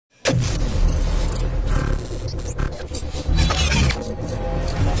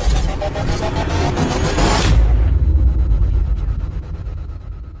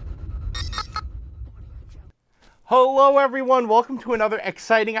Hello everyone, welcome to another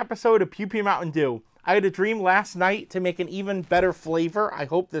exciting episode of Pew Pew Mountain Dew. I had a dream last night to make an even better flavor. I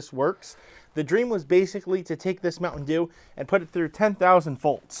hope this works. The dream was basically to take this Mountain Dew and put it through 10,000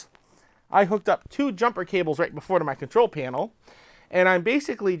 volts. I hooked up 2 jumper cables right before to my control panel, and I'm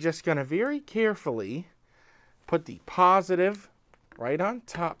basically just going to very carefully put the positive right on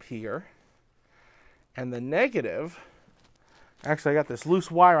top here, and the negative, actually I got this loose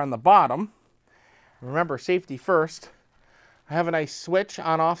wire on the bottom. Remember, safety first. I have a nice switch,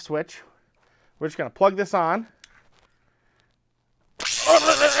 on-off switch. We're just going to plug this on.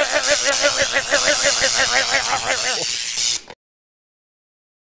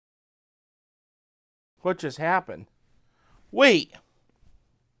 What just happened? Wait.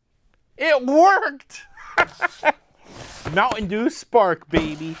 It worked! Mountain Dew Spark,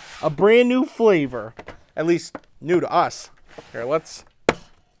 baby. A brand new flavor. At least new to us. Here, let's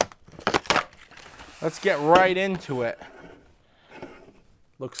get right into it.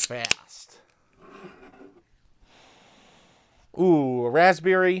 Looks fast. Ooh,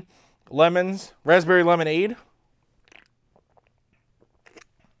 raspberry lemonade.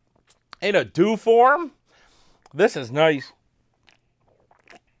 In a dew form. This is nice.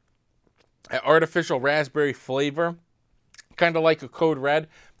 An artificial raspberry flavor. Kind of like a Code Red.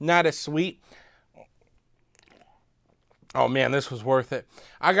 Not as sweet. Oh man, this was worth it.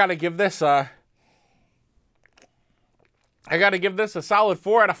 I gotta give this a solid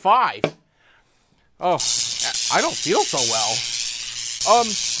 4 out of 5. Oh, I don't feel so well.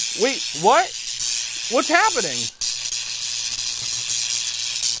 Wait, what? What's happening?